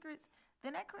got my secrets,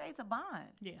 then that creates a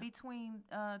bond Yeah. between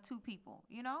two people,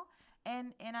 you know.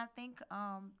 And I think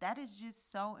that is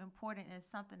just so important, and it's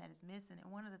something that is missing.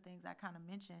 And one of the things I kind of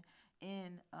mentioned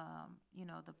in you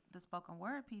know, the spoken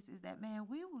word piece is that, man,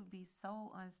 we would be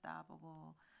so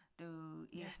unstoppable, dude,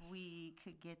 if Yes. we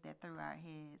could get that through our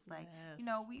heads. Like, Yes. you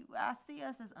know, I see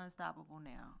us as unstoppable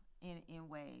now in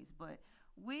ways, but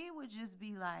we would just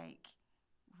be like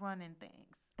running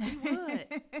things. We would.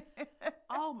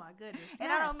 Oh my goodness.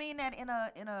 And I don't mean that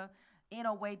in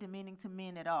a way demeaning to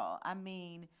men at all. I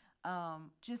mean,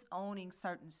 just owning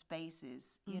certain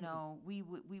spaces. You Mm-hmm. know, we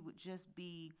would just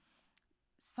be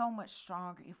so much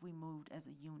stronger if we moved as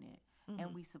a unit. Mm-hmm.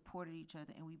 And we supported each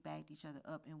other and we backed each other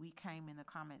up, and we came in the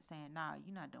comments saying, "Nah,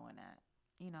 you're not doing that."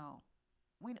 You know,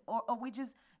 or we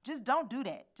just don't do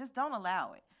that. Just don't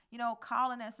allow it. You know,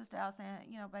 calling that sister out saying,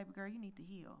 you know, baby girl, you need to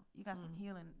heal. You got some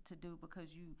healing to do, because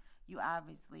you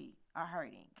obviously are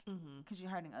hurting, because you're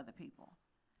hurting other people.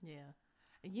 Yeah.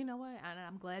 And you know what? And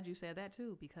I'm glad you said that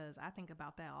too, because I think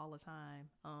about that all the time.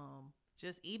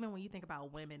 Just even when you think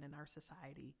about women in our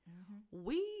society,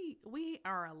 we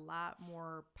are a lot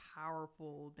more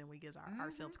powerful than we give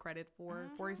ourselves credit for.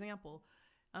 For example,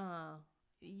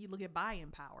 you look at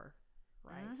buying power,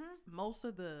 right? Most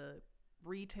of the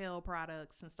retail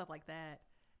products and stuff like that,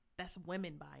 that's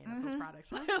women buying up those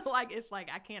products. Like, it's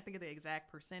like, I can't think of the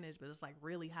exact percentage, but it's like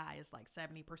really high. It's like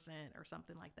 70% or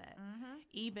something like that.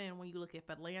 Even when you look at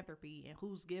philanthropy and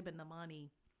who's giving the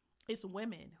money, it's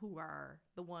women who are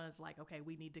the ones like, okay,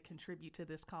 we need to contribute to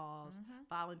this cause,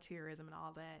 volunteerism and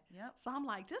all that. Yep. So I'm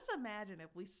like, just imagine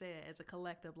if we said as a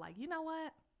collective, like, you know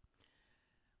what?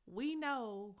 We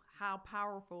know how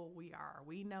powerful we are.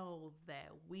 We know that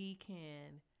we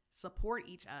can support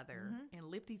each other and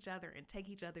lift each other and take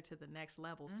each other to the next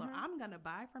level. So I'm going to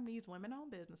buy from these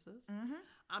women-owned businesses.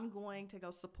 I'm going to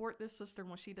go support this sister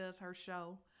when she does her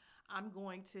show. I'm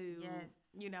going to,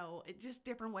 you know, just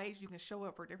different ways you can show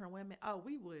up for different women. Oh,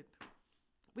 we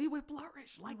would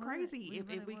flourish like crazy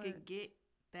if we could get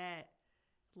that,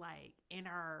 like, in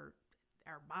our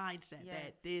mindset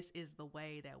that this is the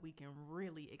way that we can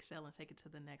really excel and take it to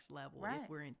the next level if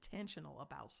we're intentional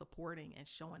about supporting and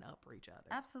showing up for each other.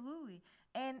 Absolutely.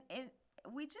 And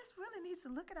we just really need to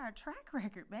look at our track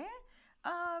record, man.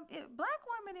 Black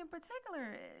women in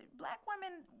particular, black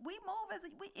women, we move as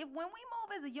when we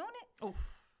move as a unit.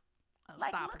 Oof.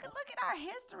 Like, look at our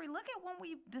history. Look at when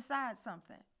we decide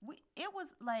something. It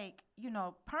was like, you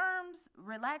know, perms,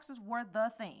 relaxers were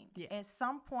the thing. Yeah. At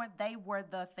some point, they were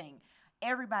the thing.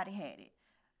 Everybody had it.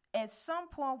 At some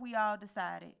point, we all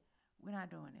decided we're not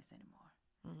doing this anymore.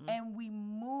 And we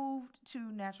moved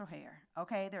to natural hair.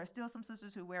 Okay, there are still some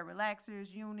sisters who wear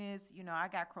relaxers, units. You know, I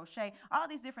got crochet, all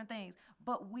these different things.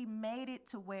 But we made it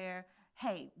to where,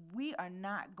 hey, we are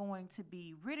not going to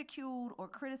be ridiculed or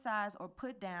criticized or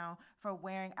put down for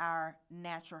wearing our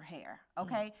natural hair,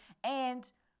 okay?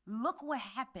 And look what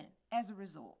happened as a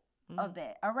result of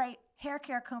that, all right? Hair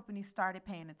care companies started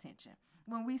paying attention.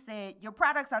 When we said, your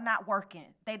products are not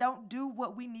working, they don't do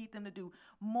what we need them to do,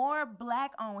 more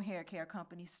Black-owned hair care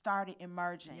companies started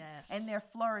emerging. Yes. And they're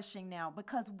flourishing now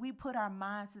because we put our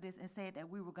minds to this and said that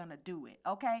we were going to do it,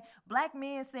 okay? Black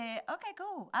men said, okay,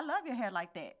 cool, I love your hair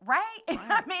like that, right?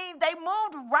 I mean, they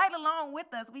moved right along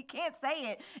with us. We can't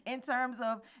say it in terms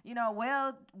of, you know,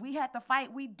 well, we had to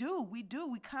fight. We do. We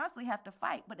constantly have to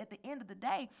fight. But at the end of the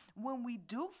day, when we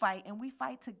do fight and we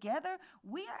fight together,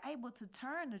 we are able to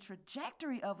turn the trajectory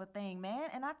of a thing, man.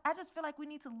 And I just feel like we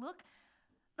need to look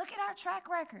at our track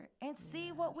record and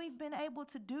see what we've been able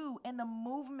to do and the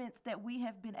movements that we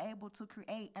have been able to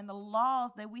create and the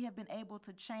laws that we have been able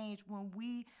to change when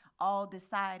we all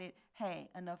decided, hey,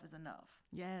 enough is enough.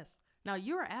 Yes. No,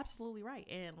 you're absolutely right.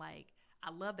 And, like,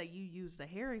 I love that you use the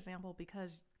hair example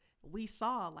because we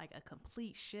saw, like, a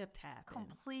complete shift happen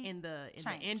in the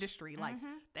industry. Like,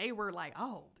 they were like,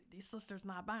 oh, these sisters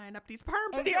not buying up these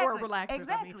perms anymore, or relaxers.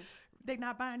 Exactly. I mean, they're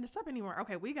not buying this up anymore.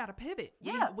 Okay, we got to pivot.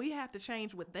 Yeah. We have to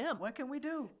change with them. What can we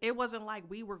do? It wasn't like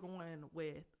we were going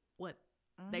with what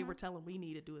they were telling we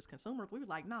need to do as consumers. We were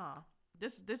like, nah,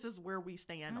 this is where we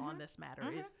stand on this matter.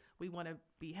 Is we want to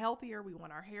be healthier. We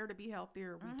want our hair to be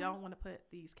healthier. We don't want to put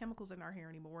these chemicals in our hair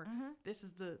anymore. This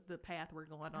is the path we're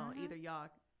going on. Either y'all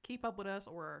keep up with us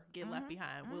or get left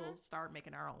behind. We'll start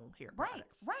making our own hair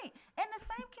products. Right. And the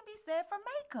same can be said for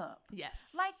makeup.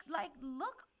 Yes. Like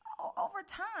look over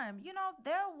time, you know,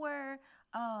 there were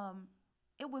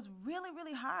it was really,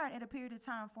 really hard at a period of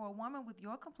time for a woman with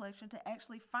your complexion to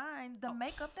actually find the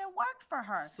makeup that worked for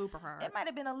her. Super hard. It might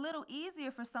have been a little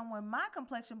easier for someone my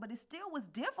complexion, but it still was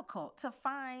difficult to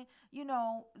find, you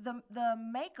know, the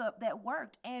makeup that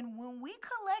worked. And when we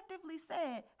collectively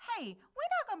said, hey,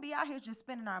 we're not going to be out here just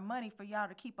spending our money for y'all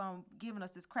to keep on giving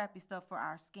us this crappy stuff for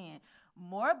our skin.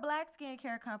 More Black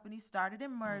skincare companies started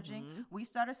emerging. We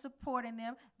started supporting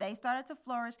them. They started to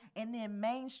flourish, and then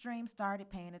mainstream started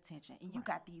paying attention. And you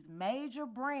got these major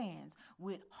brands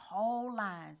with whole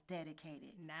lines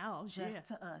dedicated Now, just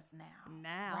to us now.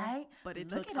 Now, right? but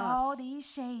it Look took at us. all these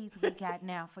shades we got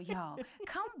now for y'all.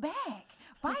 Come back,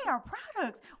 buy our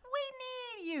products.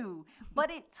 We need you.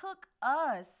 But it took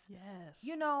us, Yes.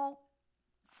 you know,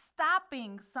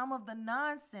 stopping some of the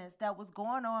nonsense that was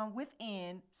going on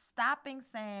within, stopping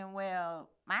saying, well,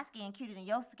 my skin cuter than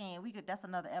your skin. That's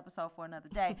another episode for another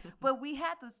day. But we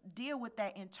had to deal with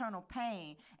that internal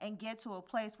pain and get to a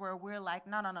place where we're like,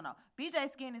 no. BJ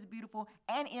skin is beautiful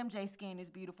and MJ skin is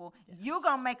beautiful. Yes. You're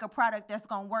going to make a product that's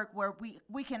going to work where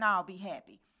we can all be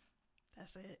happy.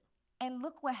 That's it. And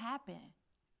look what happened.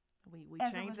 We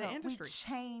changed the industry. We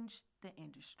changed the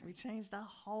industry. We changed the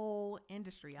whole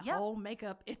industry, Yep. whole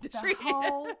makeup industry. The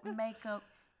whole makeup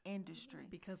industry.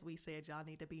 Because we said y'all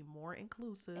need to be more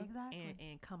inclusive. Exactly.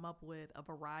 And come up with a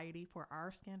variety for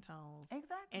our skin tones.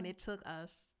 Exactly. And it took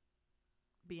us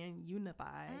being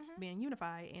unified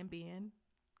and being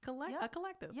a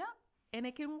collective. Yep. And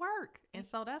it can work. And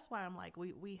so that's why I'm like,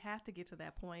 we have to get to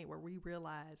that point where we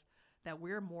realize that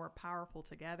we're more powerful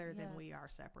together than we are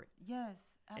separate. Yes,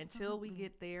 absolutely. Until we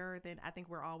get there, then I think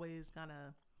we're always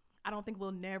gonna, I don't think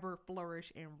we'll never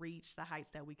flourish and reach the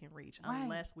heights that we can reach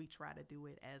unless we try to do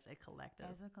it as a collective.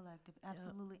 As a collective,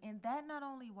 absolutely. Yep. And that not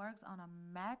only works on a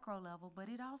macro level, but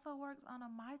it also works on a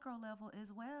micro level as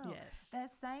well. Yes.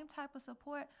 That same type of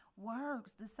support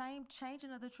works. The same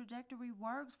changing of the trajectory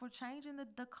works for changing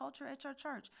the culture at your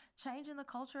church, changing the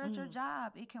culture at your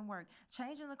job. It can work.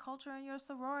 Changing the culture in your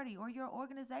sorority or your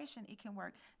organization. It can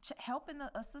work. Helping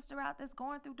a sister out that's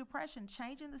going through depression,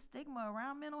 changing the stigma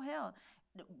around mental health.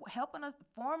 Helping us,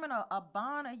 forming a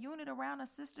bond, a unit around a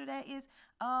sister that is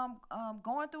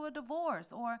going through a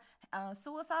divorce or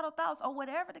suicidal thoughts or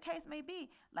whatever the case may be.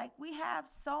 Like, we have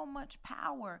so much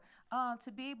power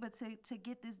to be able to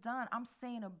get this done. I'm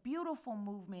seeing a beautiful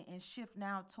movement and shift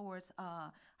now towards,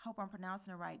 hope I'm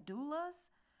pronouncing it right, doulas.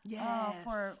 Yes.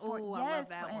 For Ooh, I love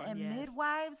that one. And yes.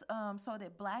 midwives, so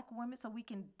that Black women, so we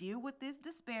can deal with this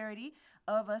disparity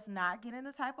of us not getting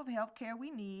the type of health care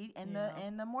we need and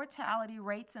the mortality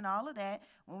rates and all of that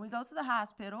when we go to the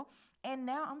hospital. And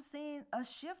now I'm seeing a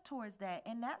shift towards that.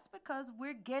 And that's because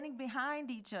we're getting behind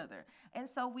each other. And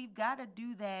so we've got to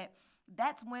do that.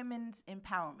 That's women's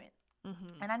empowerment.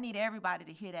 Mm-hmm. And I need everybody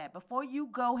to hear that. Before you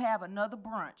go have another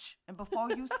brunch and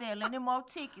before you sell any more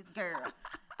tickets, girl,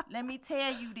 let me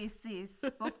tell you this, sis.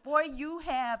 Before you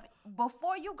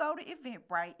go to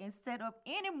Eventbrite and set up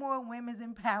any more women's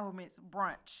empowerment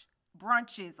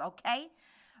brunches, okay?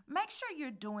 Make sure you're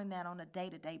doing that on a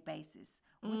day-to-day basis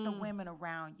with the women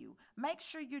around you. Make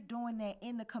sure you're doing that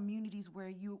in the communities where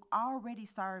you're already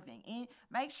serving. And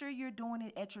make sure you're doing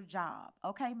it at your job,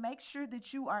 okay? Make sure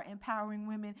that you are empowering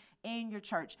women in your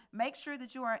church. Make sure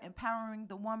that you are empowering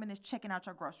the woman that's checking out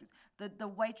your groceries, the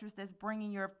waitress that's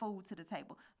bringing your food to the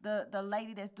table, the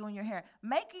lady that's doing your hair.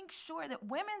 Making sure that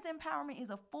women's empowerment is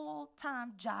a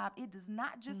full-time job. It does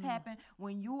not just happen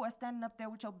when you are standing up there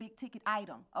with your big-ticket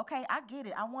item, okay? I get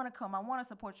it. I want to come. I want to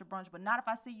support your brunch, but not if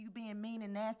I see you being mean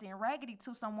and nasty and raggedy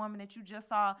to some woman that you just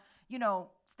saw,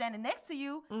 standing next to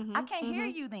you. I can't hear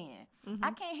you then.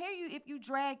 I can't hear you if you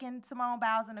dragging Simone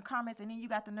Biles in the comments and then you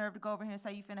got the nerve to go over here and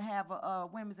say you finna have a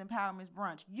women's empowerment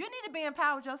brunch. You need to be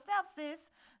empowered yourself,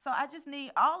 sis. So I just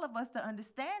need all of us to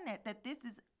understand that this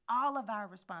is all of our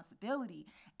responsibility,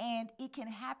 and it can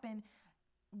happen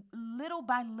little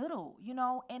by little,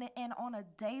 and on a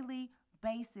daily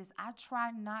basis. I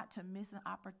try not to miss an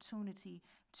opportunity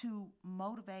to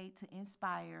motivate, to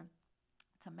inspire,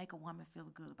 to make a woman feel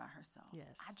good about herself.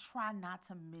 Yes. I try not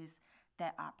to miss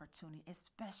that opportunity,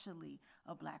 especially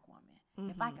a Black woman.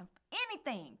 If I can,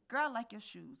 anything, girl, like your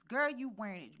shoes, girl, you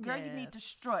wearing it, girl, you need to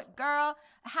strut, girl,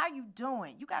 how you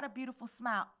doing? You got a beautiful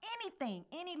smile, anything,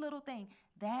 any little thing,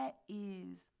 that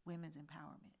is women's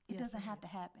empowerment. It doesn't have to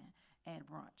happen at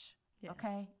brunch. Yes.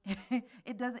 Okay?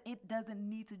 It doesn't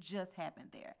need to just happen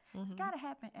there. It's got to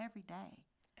happen every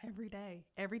day.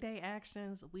 Everyday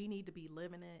actions. We need to be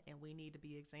living it, and we need to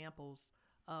be examples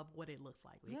of what it looks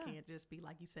like. We can't just be,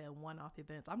 like you said, one-off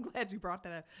events. I'm glad you brought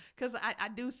that up, because I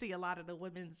do see a lot of the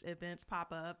women's events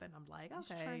pop up, and I'm like,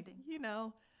 okay,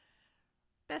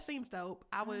 that seems dope.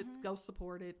 I would go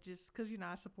support it just because,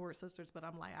 I support sisters, but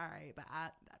I'm like, all right, but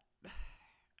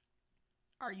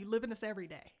are you living this every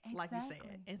day, like you said?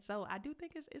 And so I do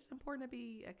think it's important to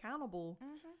be accountable,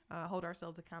 hold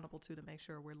ourselves accountable to make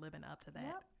sure we're living up to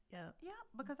that. Yep,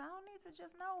 because I don't need to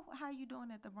just know how you doing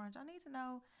at the brunch. I need to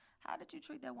know, how did you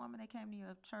treat that woman that came to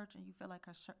your church and you feel like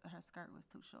her skirt was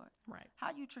too short? Right.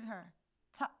 How you treat her?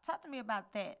 Talk to me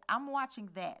about that. I'm watching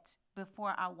that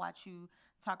before I watch you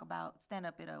talk about stand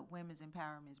up at a women's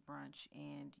empowerment brunch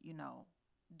and,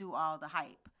 do all the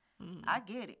hype. I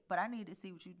get it, but I need to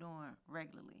see what you're doing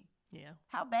regularly. Yeah.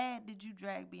 How bad did you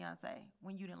drag Beyonce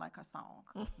when you didn't like her song?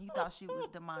 You thought she was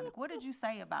demonic. What did you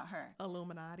say about her?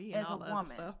 Illuminati as and all a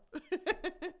woman. Stuff.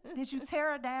 Did you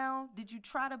tear her down? Did you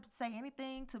try to say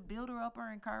anything to build her up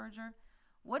or encourage her?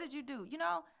 What did you do?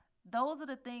 Those are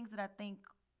the things that I think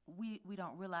we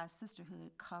don't realize.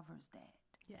 Sisterhood covers that.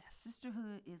 Yes.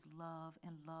 Sisterhood is love,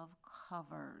 and love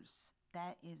covers.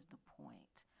 That is the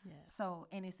point. Yes. So,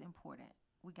 and it's important.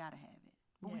 We got to have it.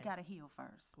 But we got to heal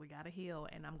first. We got to heal.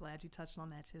 And I'm glad you touched on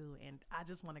that too. And I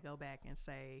just want to go back and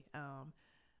say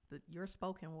your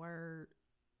spoken word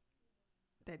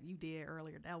that you did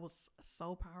earlier, that was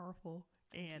so powerful.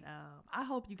 And I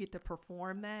hope you get to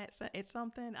perform that at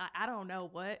something. I don't know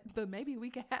what, but maybe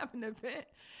we can have an event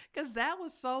because that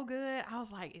was so good. I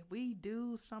was like, if we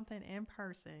do something in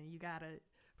person, you got to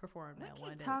perform that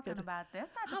one day. We keep talking about that.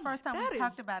 It's not the first time we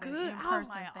talked about good. It in person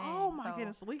like, thing. Oh my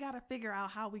goodness, we got to figure out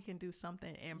how we can do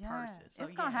something in person. So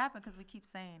it's gonna happen because we keep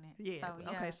saying it. Yeah. So,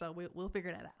 okay. So we'll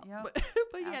figure that out. Yep.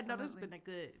 But yeah, no, this has been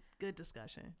a good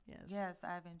discussion. Yes. Yes,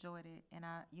 I've enjoyed it, and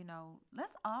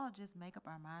let's all just make up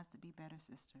our minds to be better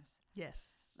sisters. Yes.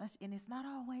 And it's not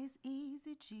always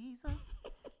easy, Jesus.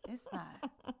 It's not,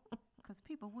 because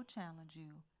people will challenge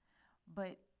you,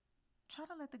 but try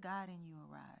to let the God in you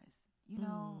arise.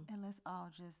 And let's all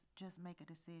just make a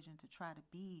decision to try to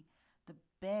be the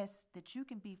best that you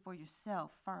can be for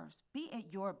yourself first. Be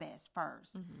at your best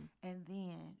first, and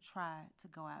then try to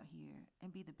go out here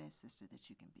and be the best sister that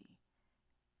you can be,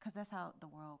 because that's how the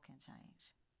world can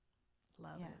change.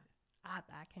 Love it. I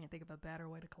can't think of a better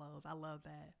way to close. I love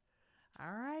that.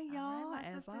 All right, y'all.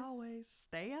 As always,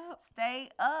 stay up. Stay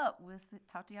up. We'll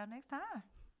talk to y'all next time.